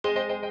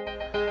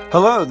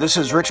Hello, this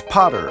is Rich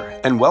Potter,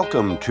 and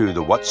welcome to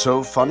the What's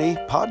So Funny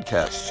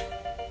podcast.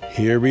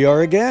 Here we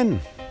are again.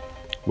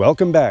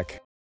 Welcome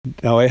back.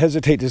 Now, I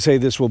hesitate to say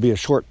this will be a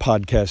short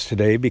podcast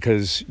today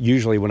because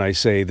usually when I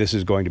say this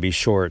is going to be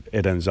short,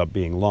 it ends up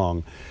being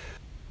long.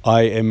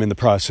 I am in the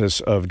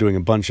process of doing a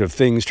bunch of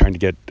things, trying to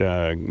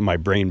get my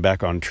brain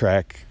back on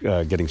track,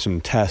 getting some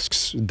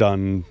tasks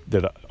done,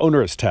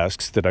 onerous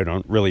tasks that I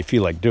don't really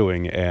feel like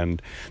doing. And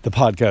the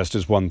podcast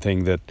is one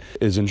thing that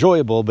is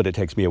enjoyable, but it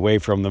takes me away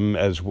from them,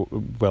 as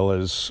well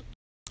as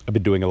I've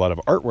been doing a lot of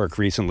artwork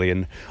recently.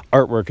 And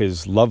artwork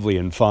is lovely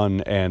and fun,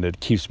 and it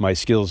keeps my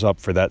skills up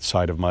for that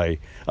side of my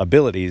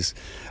abilities.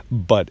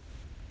 But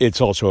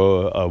it's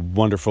also a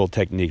wonderful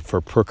technique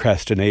for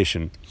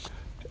procrastination.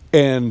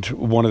 And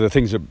one of the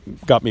things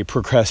that got me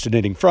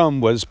procrastinating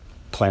was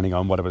planning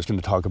on what I was going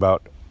to talk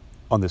about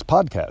on this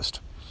podcast.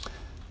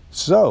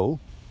 So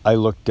I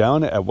looked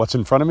down at what's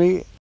in front of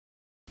me,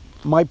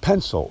 my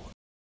pencil,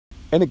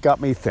 and it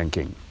got me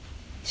thinking.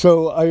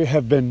 So I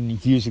have been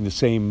using the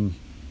same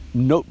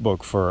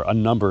notebook for a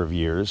number of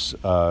years.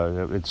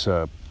 It's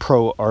a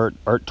Pro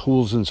Art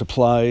Tools and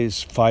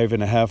Supplies,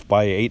 5.5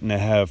 by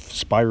 8.5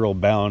 spiral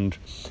bound,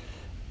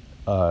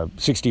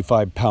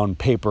 65-pound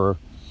paper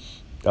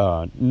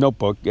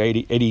notebook,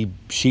 80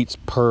 sheets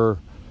per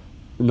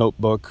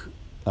notebook,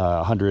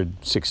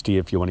 160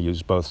 if you want to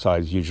use both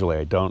sides. Usually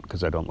I don't,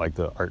 because I don't like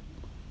the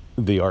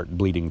art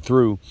bleeding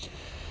through.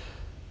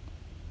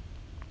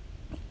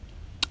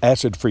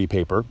 Acid-free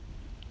paper.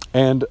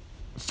 And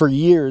for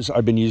years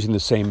I've been using the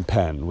same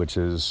pen, which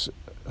is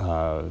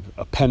a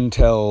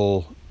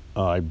Pentel.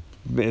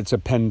 It's a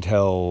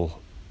Pentel.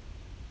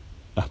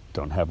 I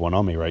don't have one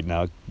on me right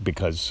now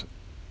because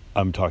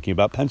I'm talking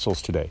about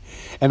pencils today.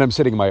 And I'm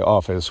sitting in my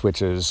office,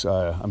 which is,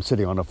 I'm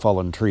sitting on a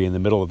fallen tree in the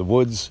middle of the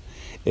woods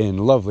in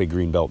lovely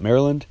Greenbelt,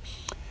 Maryland.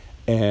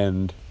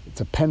 And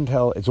it's a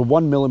Pentel, it's a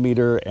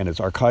 1mm, and it's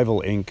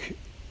archival ink,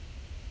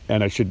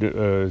 and I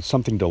should,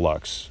 something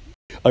deluxe.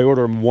 I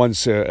order them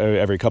once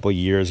every couple of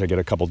years. I get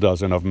a couple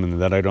dozen of them,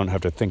 and then I don't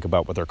have to think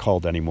about what they're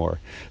called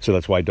anymore. So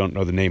that's why I don't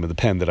know the name of the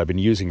pen that I've been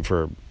using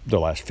for the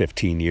last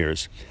 15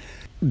 years.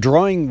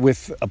 Drawing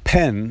with a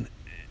pen,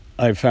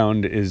 I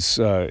found is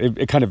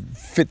it kind of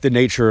fit the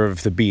nature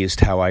of the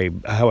beast, how I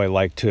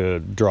like to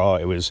draw.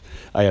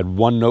 I had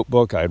one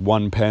notebook, I had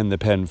one pen. The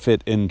pen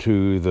fit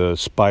into the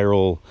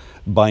spiral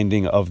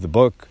binding of the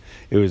book.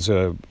 It was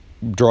a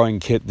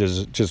drawing kit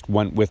that just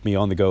went with me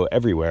on the go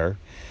everywhere.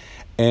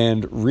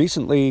 And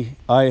recently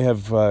I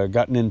have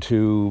gotten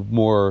into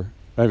more,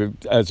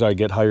 as I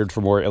get hired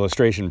for more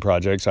illustration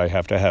projects, I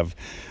have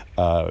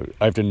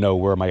to know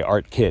where my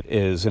art kit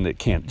is, and it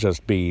can't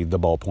just be the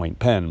ballpoint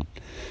pen.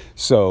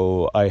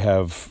 So I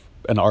have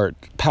an art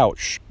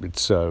pouch.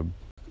 It's a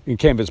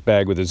canvas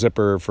bag with a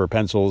zipper for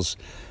pencils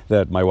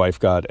that my wife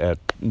got at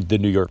the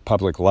New York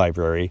Public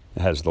Library.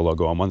 It has the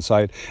logo on one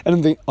side.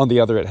 And on the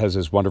other, it has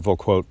this wonderful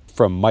quote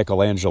from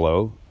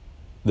Michelangelo,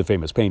 the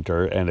famous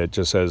painter, and it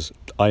just says,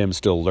 "I am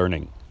still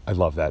learning." I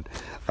love that.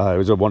 It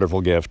was a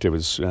wonderful gift.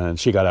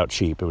 She got out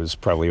cheap. It was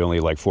probably only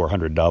like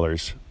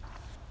 $400.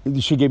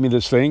 She gave me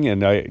this thing,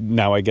 and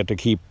now I get to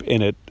keep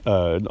in it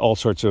all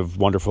sorts of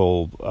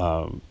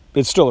wonderful.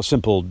 It's still a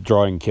simple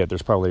drawing kit.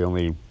 There's probably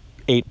only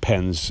 8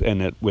 pens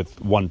in it, with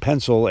one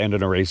pencil and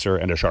an eraser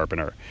and a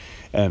sharpener.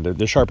 And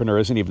the sharpener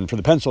isn't even for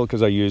the pencil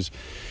because I use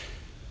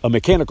a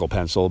mechanical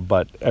pencil,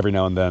 but every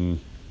now and then.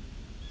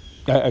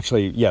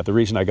 The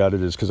reason I got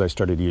it is because I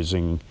started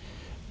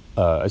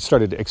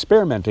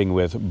experimenting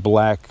with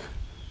black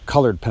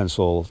colored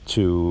pencil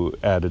to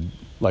add a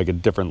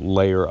different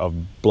layer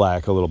of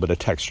black, a little bit of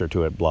texture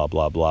to it, blah,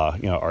 blah, blah,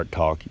 art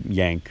talk,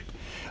 yank.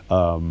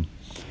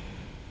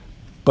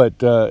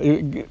 But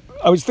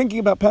I was thinking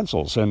about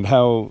pencils and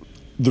how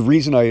the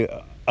reason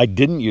I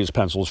didn't use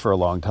pencils for a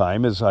long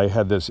time is I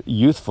had this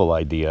youthful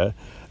idea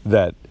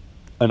that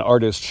an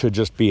artist should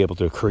just be able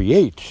to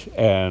create,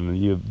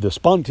 and the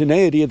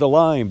spontaneity of the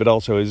line, but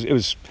also it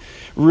was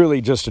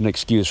really just an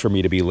excuse for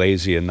me to be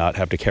lazy and not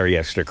have to carry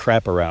extra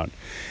crap around.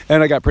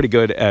 And I got pretty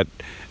good at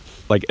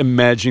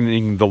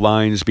imagining the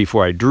lines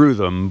before I drew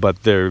them,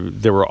 but there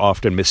were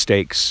often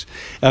mistakes.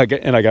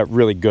 And I got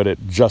really good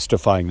at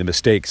justifying the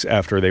mistakes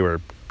after they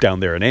were down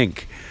there in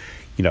ink.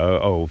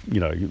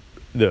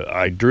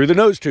 I drew the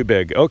nose too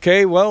big.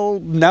 Okay, well,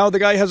 now the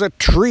guy has a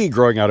tree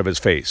growing out of his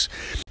face.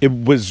 It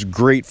was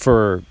great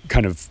for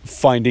kind of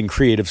finding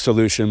creative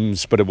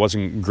solutions, but it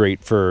wasn't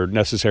great for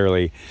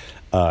necessarily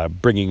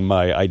bringing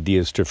my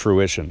ideas to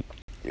fruition.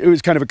 It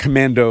was kind of a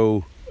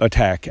commando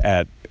attack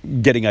at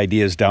getting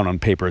ideas down on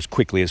paper as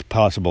quickly as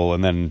possible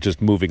and then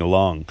just moving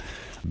along.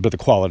 But the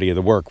quality of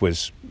the work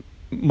was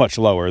much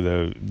lower.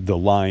 The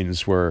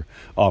lines were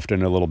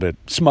often a little bit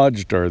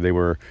smudged, or they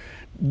were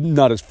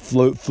not as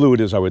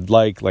fluid as I would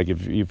like. Like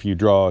if you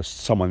draw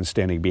someone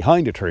standing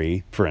behind a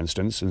tree, for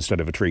instance,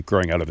 instead of a tree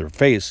growing out of their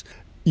face,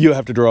 you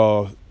have to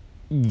draw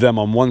them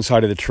on one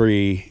side of the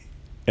tree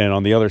and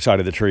on the other side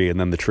of the tree, and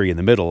then the tree in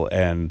the middle.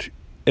 And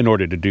in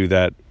order to do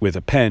that with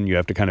a pen, you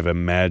have to kind of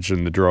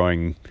imagine the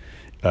drawing,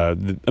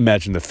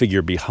 imagine the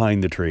figure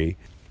behind the tree.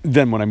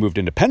 Then when I moved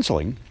into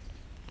penciling,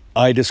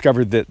 I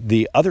discovered that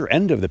the other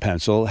end of the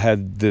pencil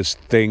had this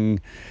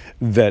thing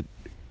that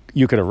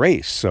you could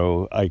erase.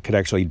 So I could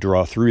actually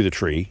draw through the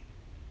tree,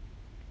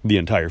 the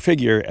entire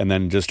figure, and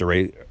then just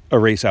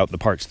erase out the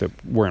parts that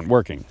weren't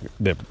working,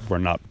 that were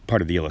not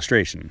part of the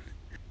illustration.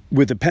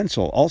 With the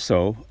pencil,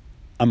 also,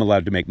 I'm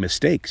allowed to make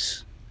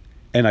mistakes,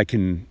 and I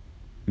can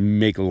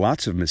make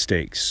lots of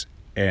mistakes.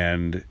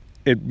 And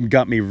it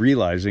got me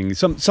realizing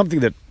something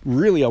that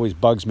really always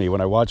bugs me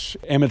when I watch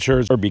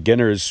amateurs or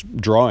beginners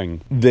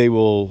drawing. They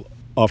will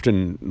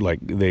often,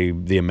 they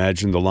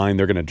imagine the line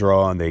they're going to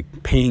draw, and they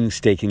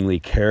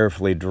painstakingly,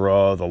 carefully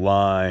draw the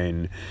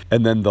line,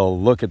 and then they'll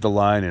look at the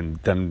line and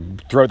then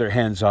throw their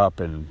hands up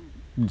and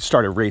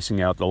start erasing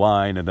out the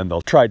line, and then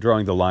they'll try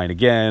drawing the line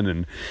again,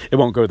 and it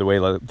won't go the way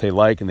they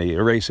like, and they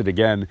erase it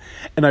again.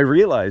 And I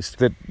realized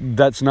that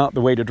that's not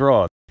the way to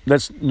draw.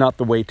 That's not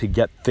the way to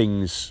get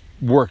things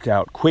worked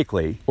out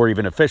quickly, or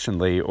even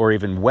efficiently, or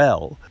even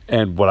well.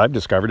 And what I've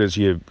discovered is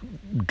you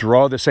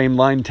draw the same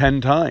line 10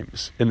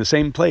 times in the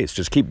same place.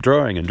 Just keep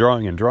drawing and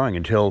drawing and drawing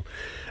until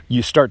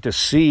you start to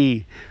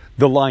see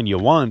the line you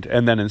want,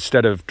 and then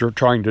instead of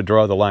trying to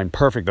draw the line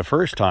perfect the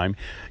first time,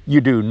 you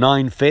do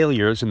 9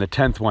 failures and the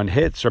 10th one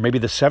hits, or maybe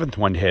the 7th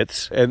one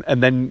hits, and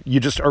then you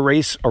just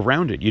erase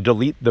around it. You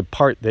delete the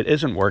part that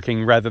isn't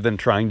working rather than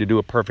trying to do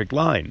a perfect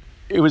line.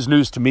 It was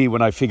news to me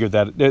when I figured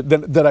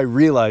that I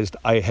realized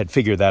I had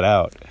figured that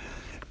out.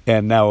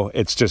 And now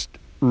it's just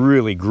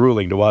really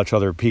grueling to watch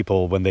other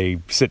people when they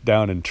sit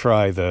down and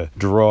try to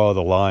draw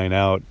the line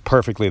out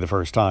perfectly the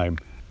first time.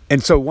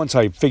 And so once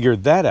I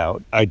figured that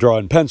out, I draw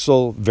in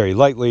pencil very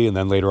lightly, and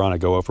then later on I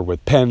go over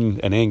with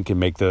pen and ink and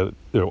make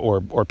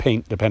or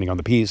paint, depending on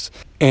the piece.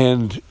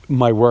 And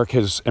my work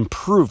has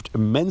improved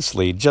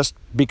immensely just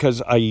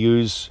because I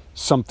use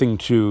something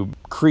to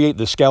create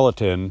the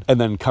skeleton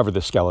and then cover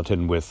the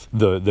skeleton with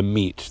the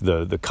meat,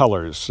 the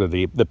colors,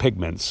 the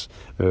pigments,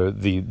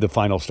 the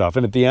final stuff.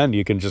 And at the end,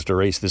 you can just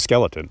erase the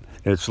skeleton.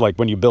 It's like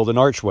when you build an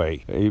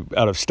archway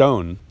out of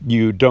stone,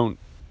 you don't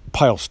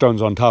pile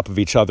stones on top of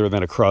each other,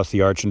 then across the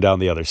arch and down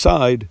the other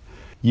side.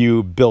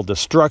 You build a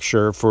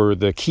structure for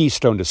the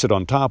keystone to sit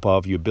on top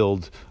of. You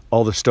build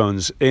all the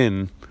stones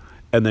in,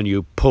 and then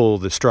you pull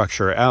the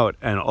structure out,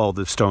 and all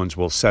the stones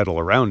will settle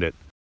around it.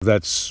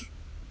 That's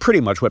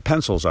pretty much what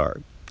pencils are.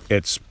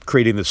 It's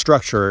creating the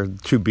structure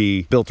to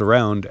be built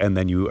around, and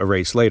then you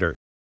erase later.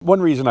 One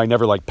reason I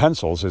never liked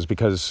pencils is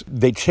because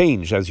they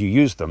change as you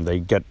use them. They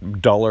get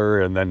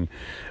duller, and then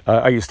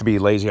I used to be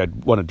lazy.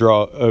 I'd want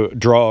to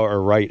draw or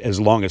write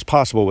as long as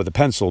possible with a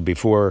pencil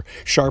before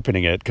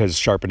sharpening it, because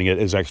sharpening it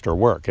is extra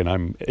work, and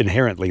I'm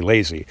inherently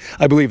lazy.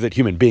 I believe that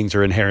human beings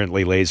are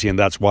inherently lazy, and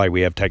that's why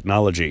we have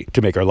technology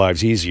to make our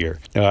lives easier.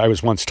 I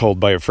was once told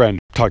by a friend,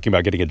 talking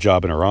about getting a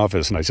job in her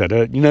office, and I said,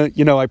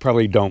 I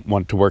probably don't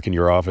want to work in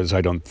your office.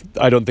 I don't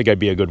think I'd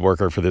be a good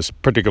worker for this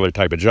particular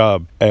type of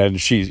job.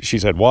 And she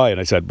said, why? And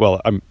I said,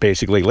 well, I'm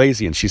basically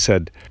lazy. And she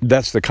said,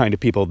 that's the kind of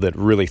people that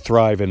really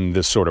thrive in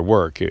this sort of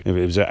work. It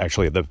was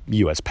actually at the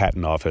U.S.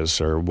 Patent Office,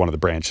 or one of the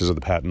branches of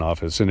the Patent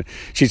Office. And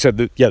she said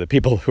that, the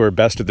people who are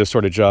best at this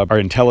sort of job are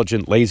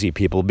intelligent, lazy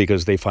people,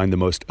 because they find the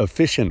most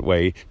efficient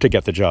way to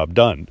get the job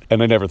done.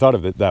 And I never thought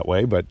of it that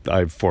way, but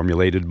I've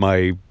formulated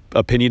my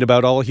opinion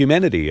about all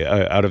humanity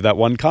out of that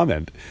one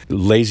comment.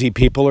 Lazy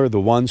people are the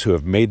ones who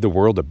have made the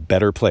world a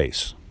better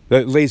place.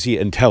 Lazy,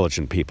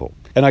 intelligent people.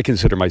 And I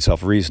consider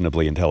myself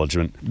reasonably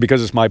intelligent.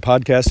 Because it's my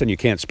podcast and you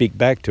can't speak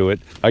back to it,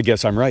 I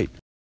guess I'm right.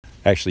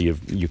 Actually,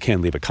 you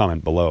can leave a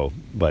comment below,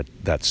 but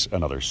that's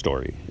another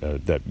story.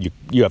 That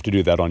you have to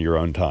do that on your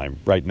own time.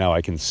 Right now,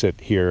 I can sit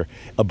here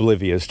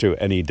oblivious to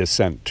any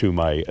dissent to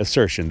my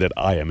assertion that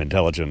I am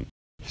intelligent.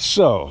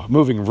 So,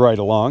 moving right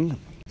along.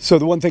 So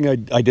the one thing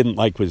I didn't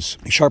like was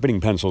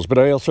sharpening pencils, but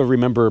I also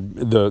remember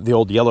the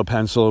old yellow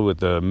pencil with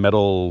the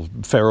metal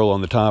ferrule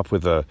on the top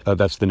with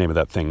that's the name of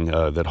that thing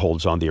that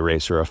holds on the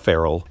eraser, a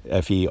ferrule,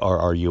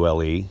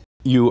 F-E-R-R-U-L-E.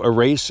 You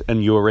erase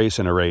and you erase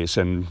and erase,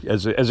 and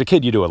as a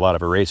kid you do a lot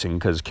of erasing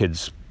because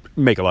kids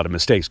make a lot of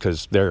mistakes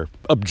because they're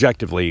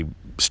objectively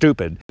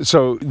stupid.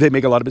 So they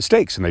make a lot of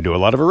mistakes and they do a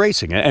lot of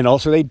erasing, and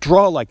also they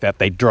draw like that.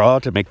 They draw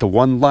to make the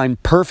one line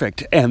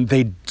perfect, and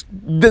then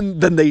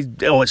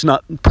it's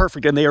not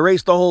perfect, and they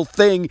erase the whole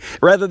thing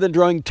rather than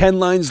drawing 10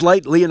 lines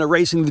lightly and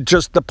erasing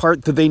just the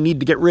part that they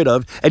need to get rid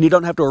of, and you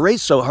don't have to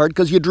erase so hard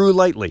because you drew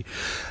lightly.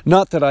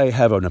 Not that I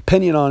have an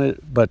opinion on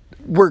it, but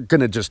we're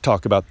going to just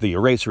talk about the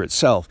eraser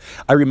itself.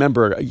 I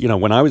remember,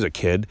 when I was a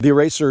kid, the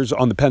erasers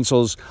on the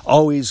pencils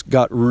always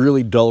got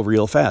really dull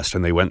real fast,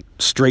 and they went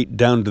straight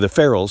down to the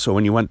ferrule. So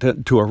when you went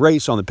to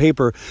erase on the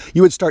paper,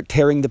 you would start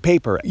tearing the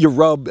paper. You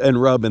rub, and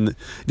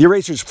the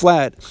eraser's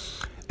flat,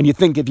 and you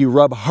think if you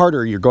rub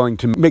harder, you're going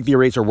to make the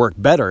eraser work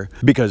better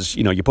because,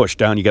 you push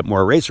down, you get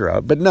more eraser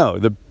out. But no,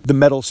 the the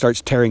metal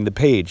starts tearing the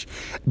page.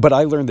 But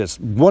I learned this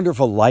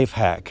wonderful life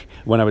hack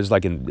when I was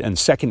like in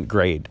second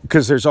grade,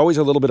 because there's always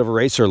a little bit of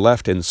eraser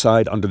left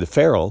inside under the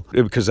ferrule,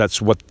 because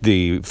that's what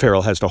the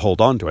ferrule has to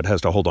hold on to. It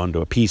has to hold on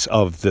to a piece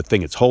of the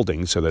thing it's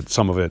holding so that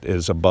some of it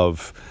is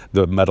above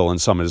the metal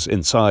and some is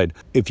inside.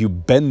 If you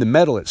bend the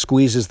metal, it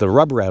squeezes the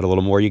rubber out a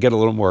little more. You get a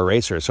little more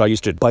eraser. So I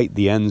used to bite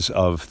the ends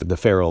of the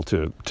ferrule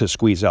to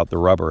squeeze out the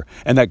rubber.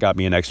 And that got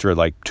me an extra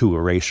like 2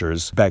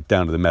 erasers back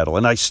down to the metal.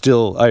 And I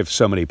have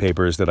so many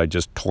papers that I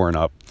just torn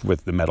up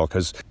with the metal,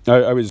 because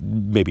I was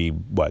maybe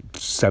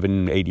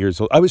 7, 8 years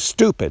old. I was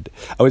stupid.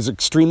 I was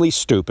extremely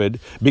stupid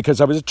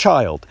because I was a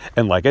child.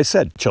 And like I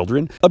said,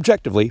 children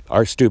objectively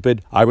are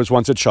stupid. I was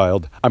once a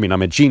child. I mean,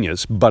 I'm a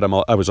genius, but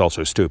I was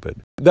also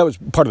stupid. That was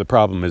part of the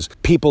problem, is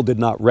people did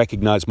not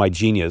recognize my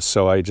genius.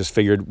 So I just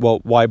figured,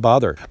 well, why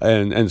bother?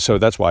 And so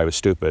that's why I was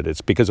stupid.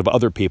 It's because of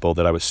other people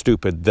that I was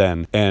stupid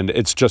then. And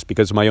it's just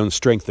because of my own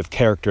strength of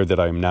character that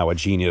I am now a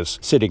genius,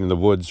 sitting in the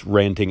woods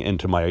ranting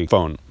into my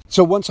phone.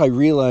 So once I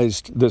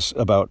realized this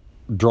about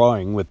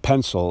drawing with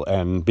pencil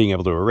and being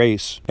able to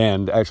erase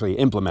and actually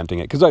implementing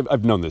it, because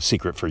I've known this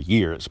secret for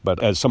years,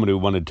 but as someone who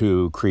wanted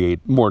to create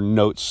more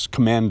notes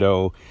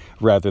commando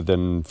rather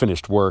than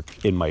finished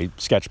work in my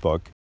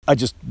sketchbook, I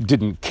just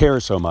didn't care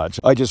so much.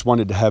 I just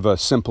wanted to have a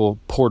simple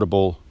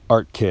portable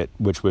art kit,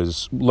 which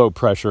was low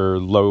pressure,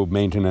 low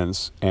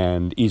maintenance,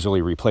 and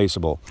easily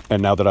replaceable.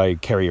 And now that I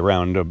carry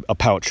around a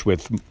pouch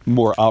with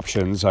more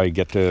options, I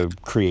get to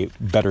create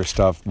better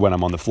stuff when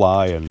I'm on the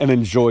fly and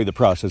enjoy the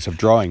process of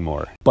drawing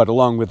more. But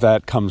along with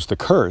that comes the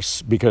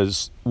curse,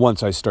 because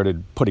once I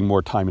started putting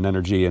more time and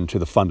energy into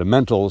the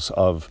fundamentals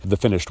of the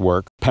finished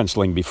work,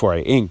 penciling before I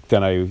ink,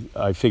 then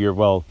I figured,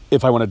 well,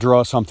 if I want to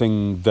draw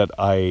something that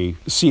I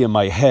see in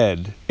my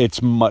head,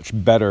 it's much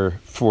better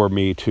for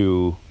me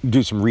to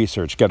do some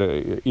research,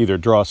 either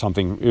draw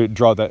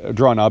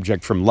an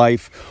object from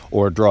life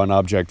or draw an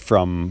object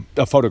from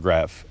a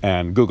photograph.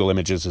 And Google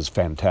Images is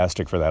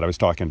fantastic for that. I was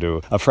talking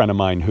to a friend of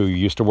mine who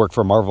used to work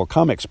for Marvel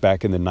Comics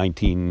back in the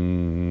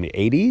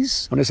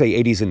 1980s. I want to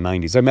say 80s and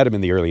 90s. I met him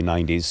in the early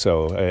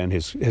 90s, and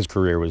his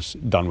career was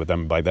done with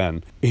them by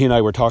then. He and I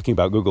were talking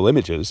about Google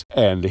Images,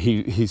 and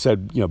he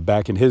said,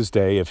 back in his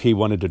day, if he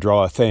wanted to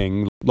draw a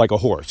thing like a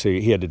horse,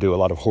 he had to do a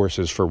lot of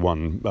horses for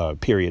one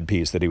period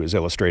piece that he was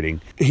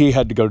illustrating. He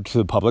had to go to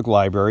the public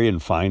library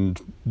and find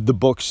the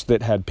books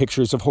that had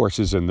pictures of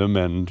horses in them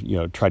and,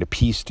 try to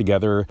piece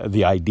together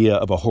the idea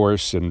of a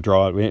horse and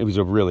draw it. It was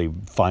a really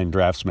fine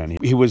draftsman.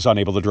 He was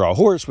unable to draw a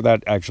horse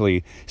without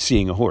actually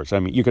seeing a horse. I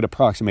mean, you could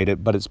approximate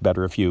it, but it's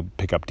better if you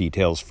pick up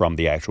details from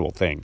the actual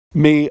thing.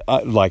 Me,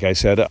 like I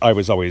said, I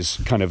was always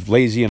kind of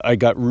lazy, and I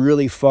got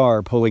really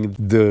far pulling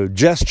the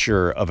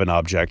gesture of an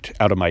object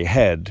out of my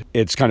head.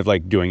 It's kind of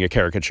like doing a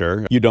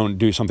caricature. You don't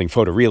do something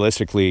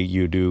photorealistically,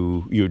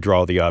 you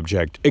draw the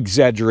object.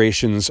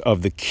 Exaggerations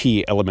of the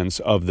key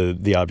elements of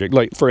the object.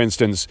 Like, for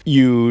instance,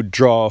 you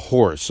draw a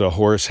horse. A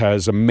horse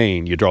has a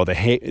mane. You draw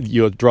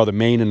the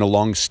mane and a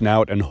long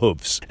snout and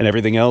hooves, and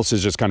everything else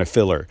is just kind of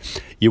filler.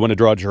 You want to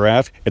draw a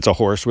giraffe? It's a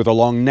horse with a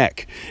long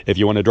neck. If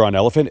you want to draw an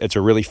elephant, it's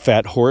a really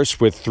fat horse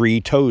with 3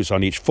 toes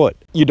on each foot.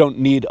 You don't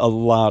need a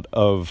lot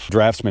of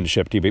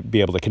draftsmanship to be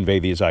able to convey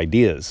these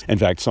ideas. In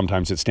fact,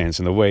 sometimes it stands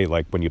in the way,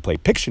 like when you play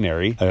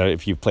Pictionary.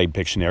 If you've played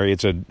Pictionary,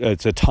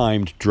 it's a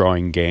timed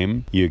drawing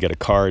game. You get a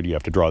card, you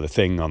have to draw the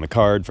thing on the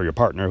card for your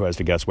partner, who has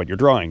to guess what you're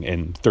drawing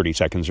in 30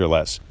 seconds or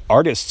less.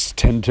 Artists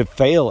tend to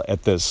fail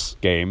at this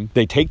game.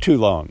 They take too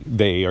long.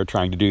 They are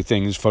trying to do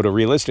things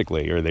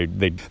photorealistically, or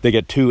they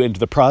get too into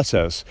the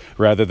process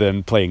rather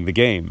than playing the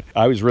game.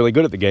 I was really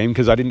good at the game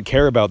because I didn't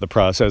care about the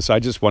process. I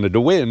just wanted to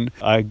win.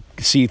 I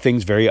see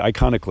things very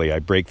iconically. I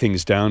break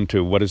things down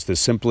to what is the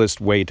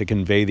simplest way to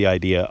convey the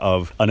idea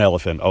of an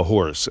elephant, a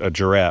horse, a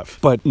giraffe.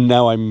 But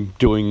now I'm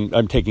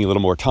taking a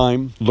little more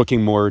time,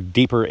 looking more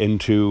deeper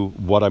into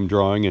what I'm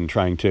drawing and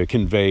trying to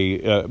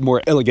convey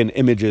more elegant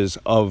images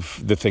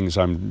of the things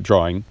I'm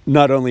drawing.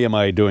 Not only am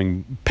I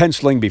doing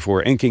penciling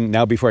before inking,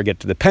 now before I get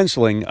to the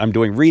penciling, I'm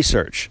doing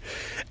research.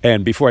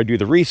 And before I do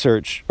the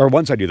research, or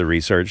once I do the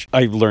research,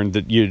 I learned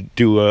that you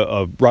do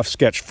a rough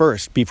sketch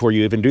first before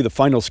you even do the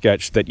final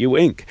sketch that you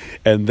ink.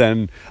 And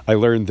then I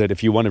learned that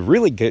if you want to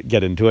really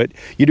get into it,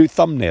 you do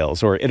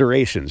thumbnails or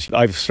iterations.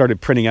 I've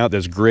started printing out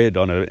this grid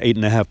on an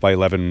 8.5 by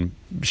 11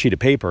 sheet of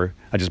paper.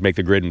 I just make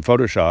the grid in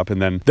Photoshop,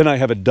 and then I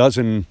have a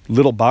dozen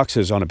little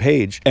boxes on a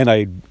page, and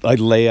I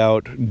lay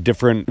out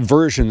different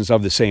versions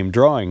of the same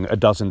drawing a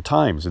dozen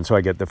times, and so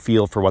I get the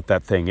feel for what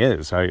that thing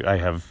is. I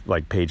have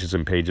like pages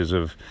and pages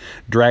of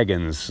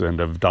dragons and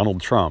of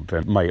Donald Trump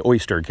and my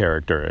oyster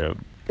character.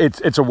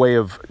 It's a way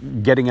of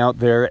getting out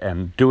there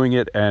and doing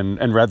it,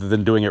 and rather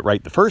than doing it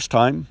right the first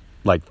time,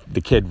 like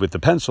the kid with the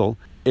pencil,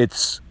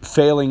 it's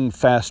failing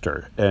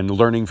faster and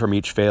learning from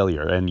each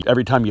failure. And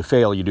every time you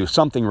fail, you do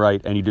something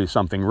right and you do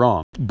something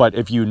wrong. But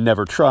if you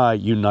never try,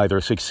 you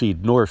neither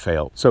succeed nor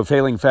fail. So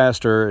failing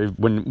faster,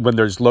 when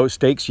there's low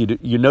stakes,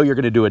 you know you're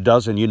going to do a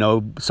dozen. You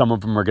know some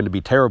of them are going to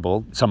be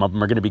terrible. Some of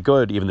them are going to be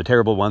good. Even the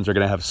terrible ones are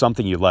going to have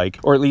something you like.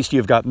 Or at least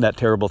you've gotten that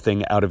terrible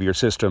thing out of your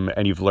system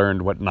and you've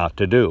learned what not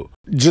to do.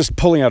 just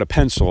pulling out a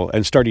pencil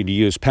and starting to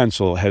use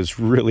pencil has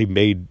really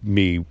made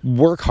me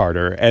work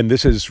harder. And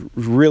this is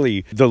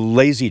really the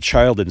lazy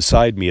child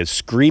inside me is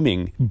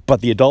screaming,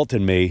 but the adult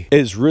in me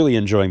is really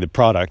enjoying the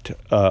product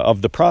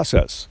of the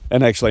process.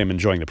 And actually, I'm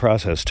enjoying the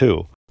process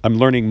too. I'm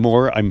learning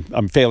more,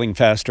 I'm failing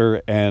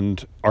faster,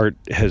 and art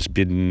has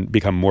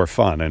become more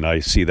fun, and I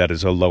see that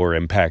as a lower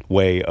impact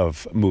way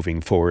of moving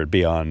forward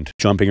beyond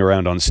jumping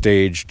around on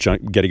stage,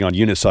 getting on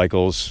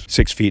unicycles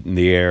 6 feet in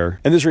the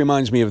air. And this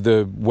reminds me of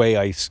the way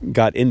I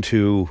got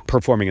into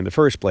performing in the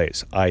first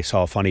place. I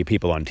saw funny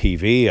people on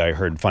TV, I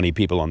heard funny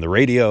people on the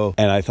radio,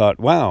 and I thought,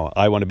 wow,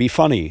 I want to be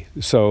funny.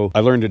 So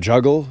I learned to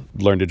juggle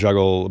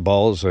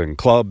balls and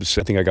clubs.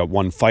 I think I got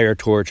one fire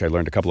torch. I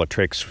learned a couple of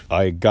tricks.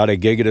 I got a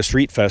gig at a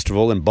street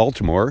festival in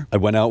Baltimore. I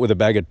went out with a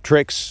bag of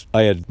tricks.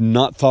 I had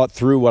not thought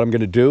through what I'm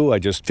going to do. I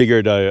just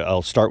figured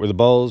I'll start with the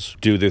balls,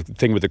 do the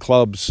thing with the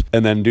clubs,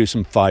 and then do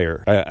some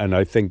fire. And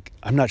I think,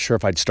 I'm not sure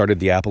if I'd started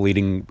the apple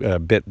eating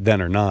bit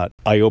then or not.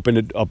 I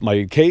opened up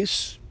my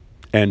case,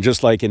 and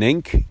just like in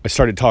ink, I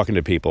started talking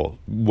to people.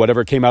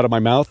 Whatever came out of my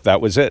mouth,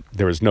 that was it.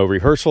 There was no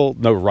rehearsal,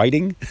 no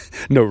writing,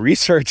 no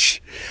research.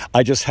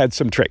 I just had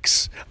some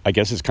tricks. I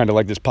guess it's kind of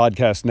like this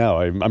podcast now.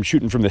 I'm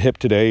shooting from the hip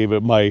today,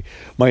 but my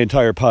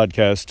entire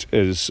podcast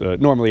is,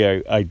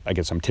 normally I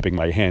guess I'm tipping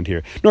my hand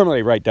here. Normally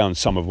I write down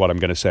some of what I'm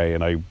going to say,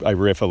 and I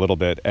riff a little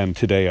bit. And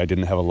today I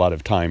didn't have a lot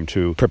of time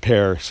to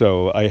prepare,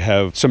 so I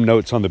have some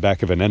notes on the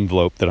back of an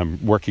envelope that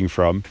I'm working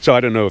from. So I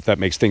don't know if that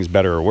makes things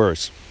better or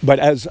worse. But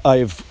as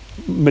I've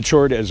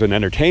matured as an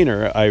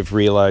entertainer, I've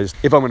realized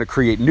if I'm going to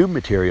create new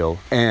material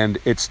and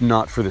it's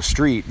not for the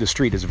street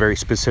is a very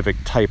specific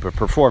type of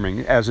performing,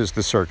 as is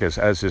the circus,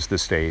 as is the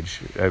stage,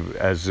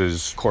 as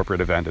is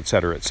corporate event,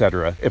 etc.,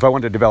 etc. If I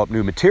want to develop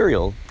new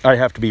material, I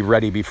have to be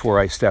ready before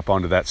I step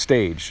onto that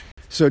stage.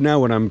 So now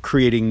when I'm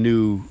creating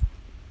new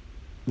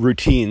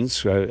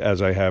routines,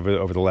 as I have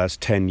over the last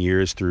 10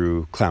 years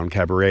through Clown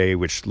Cabaret,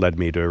 which led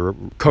me to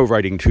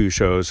co-writing 2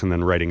 shows and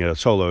then writing a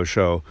solo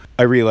show,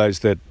 I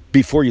realized that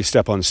before you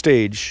step on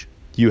stage,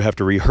 you have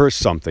to rehearse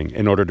something.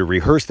 In order to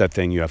rehearse that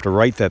thing, you have to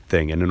write that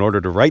thing. And in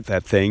order to write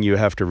that thing, you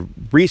have to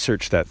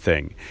research that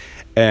thing.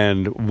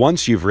 And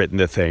once you've written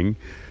the thing,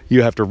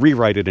 you have to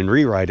rewrite it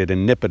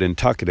and nip it and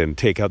tuck it and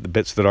take out the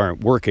bits that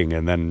aren't working.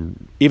 And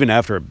then even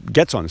after it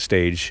gets on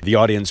stage, the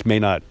audience may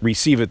not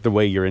receive it the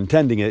way you're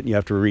intending it. You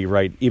have to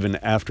rewrite even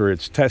after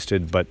it's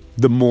tested. But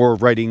the more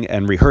writing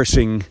and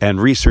rehearsing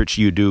and research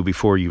you do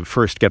before you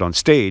first get on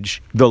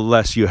stage, the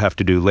less you have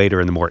to do later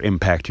and the more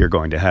impact you're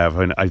going to have.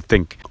 And I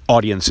think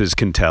audiences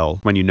can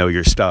tell when you know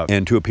your stuff.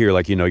 And to appear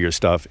like you know your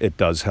stuff, it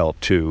does help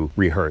to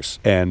rehearse.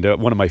 And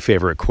one of my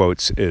favorite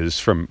quotes is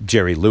from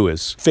Jerry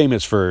Lewis,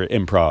 famous for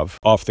improv,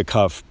 off the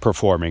cuff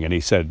performing, and he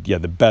said, yeah,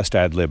 the best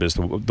ad lib is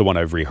the one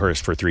I've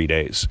rehearsed for 3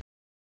 days.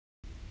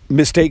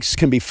 Mistakes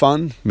can be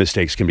fun,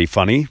 mistakes can be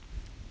funny,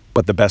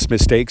 but the best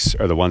mistakes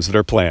are the ones that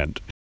are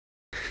planned.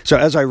 So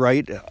as I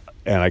write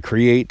and I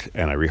create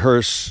and I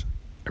rehearse,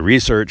 I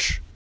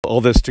research, all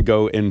this to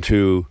go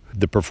into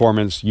the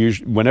performance.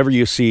 Whenever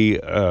you see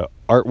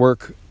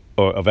artwork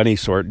of any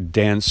sort,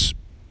 dance,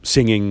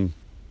 singing,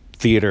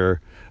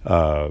 theater,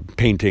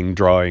 painting,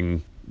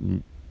 drawing,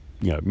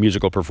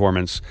 musical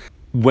performance,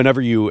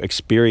 whenever you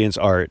experience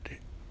art,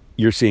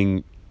 you're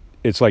seeing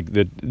it's like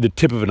the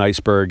tip of an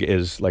iceberg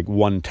is like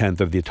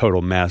 1/10 of the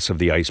total mass of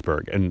the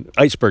iceberg. And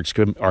icebergs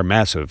are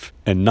massive,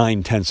 and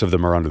 9/10 of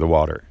them are under the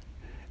water.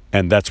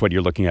 And that's what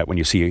you're looking at when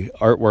you see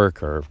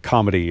artwork or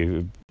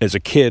comedy. As a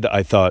kid,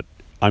 I thought,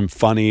 I'm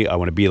funny. I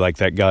want to be like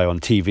that guy on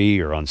TV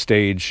or on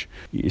stage.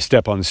 You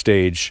step on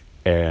stage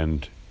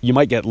and you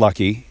might get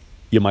lucky.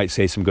 You might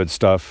say some good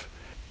stuff.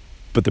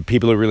 But the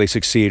people who really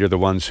succeed are the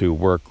ones who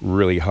work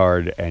really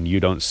hard, and you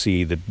don't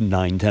see the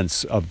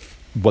 9/10 of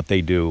what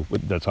they do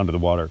that's under the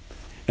water.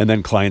 And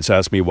then clients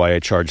ask me why I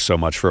charge so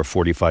much for a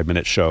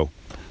 45-minute show.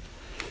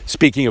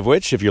 Speaking of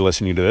which, if you're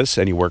listening to this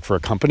and you work for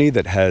a company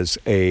that has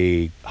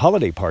a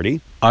holiday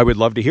party, I would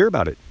love to hear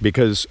about it,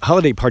 because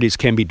holiday parties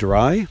can be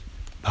dry.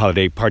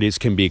 Holiday parties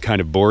can be kind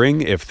of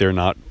boring if they're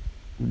not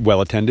well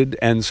attended.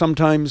 And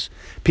sometimes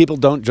people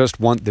don't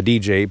just want the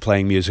DJ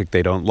playing music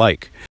they don't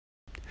like.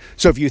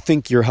 So if you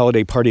think your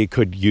holiday party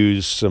could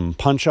use some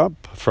punch-up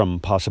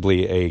from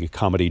possibly a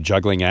comedy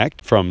juggling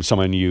act from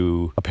someone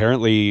you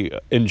apparently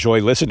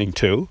enjoy listening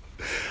to,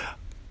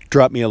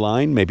 drop me a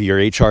line. Maybe your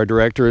HR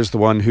director is the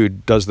one who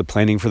does the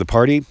planning for the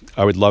party.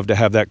 I would love to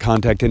have that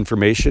contact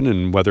information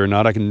and whether or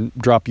not I can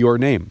drop your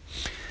name.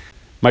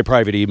 My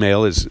private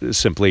email is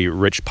simply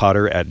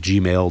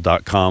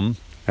richpotter@gmail.com.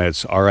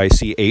 That's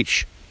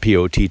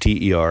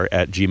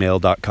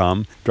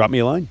RICHPOTTER@gmail.com. Drop me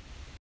a line.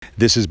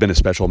 This has been a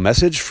special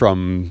message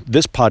from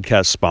this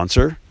podcast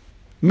sponsor,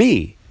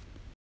 me.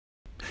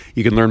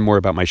 You can learn more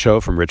about my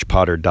show from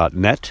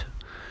richpotter.net.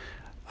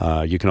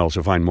 You can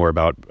also find more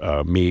about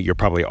me. You're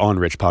probably on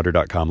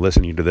richpotter.com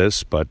listening to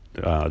this, but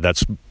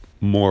that's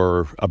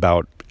more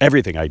about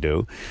everything I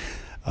do.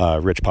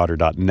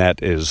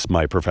 Richpotter.net is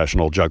my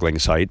professional juggling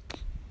site.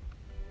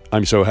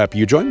 I'm so happy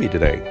you joined me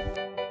today.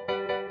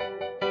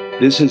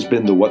 This has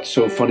been the What's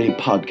So Funny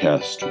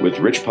podcast with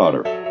Rich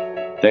Potter.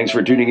 Thanks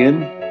for tuning in.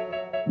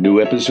 New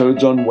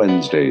episodes on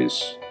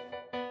Wednesdays.